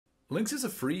LINX is a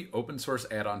free open source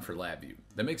add-on for LabVIEW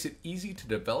that makes it easy to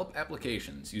develop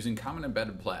applications using common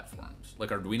embedded platforms like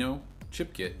Arduino,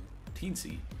 chipKIT,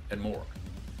 Teensy, and more.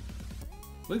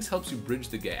 LINX helps you bridge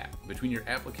the gap between your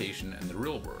application and the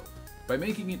real world by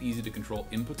making it easy to control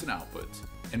inputs and outputs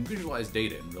and visualize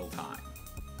data in real time.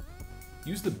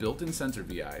 Use the built-in sensor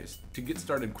VIs to get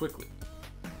started quickly,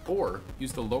 or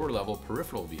use the lower-level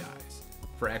peripheral VIs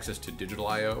for access to digital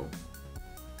I/O,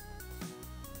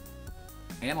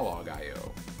 analog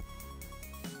I/O,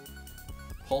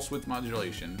 pulse width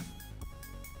modulation,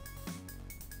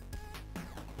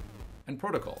 and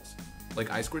protocols like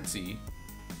I2C,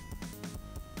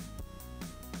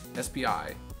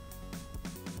 SPI,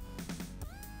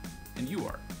 and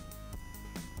UART.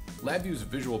 LabVIEW's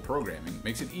visual programming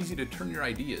makes it easy to turn your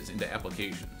ideas into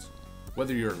applications,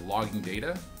 whether you're logging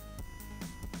data,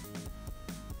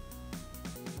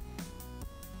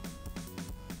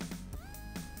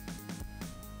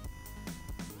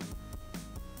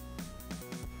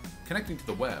 connecting to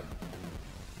the web,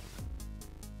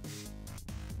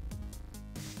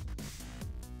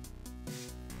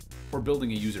 or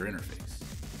building a user interface.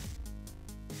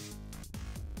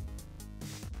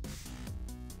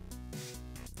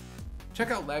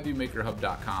 Check out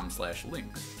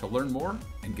LabViewMakerHub.com/links to learn more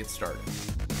and get started.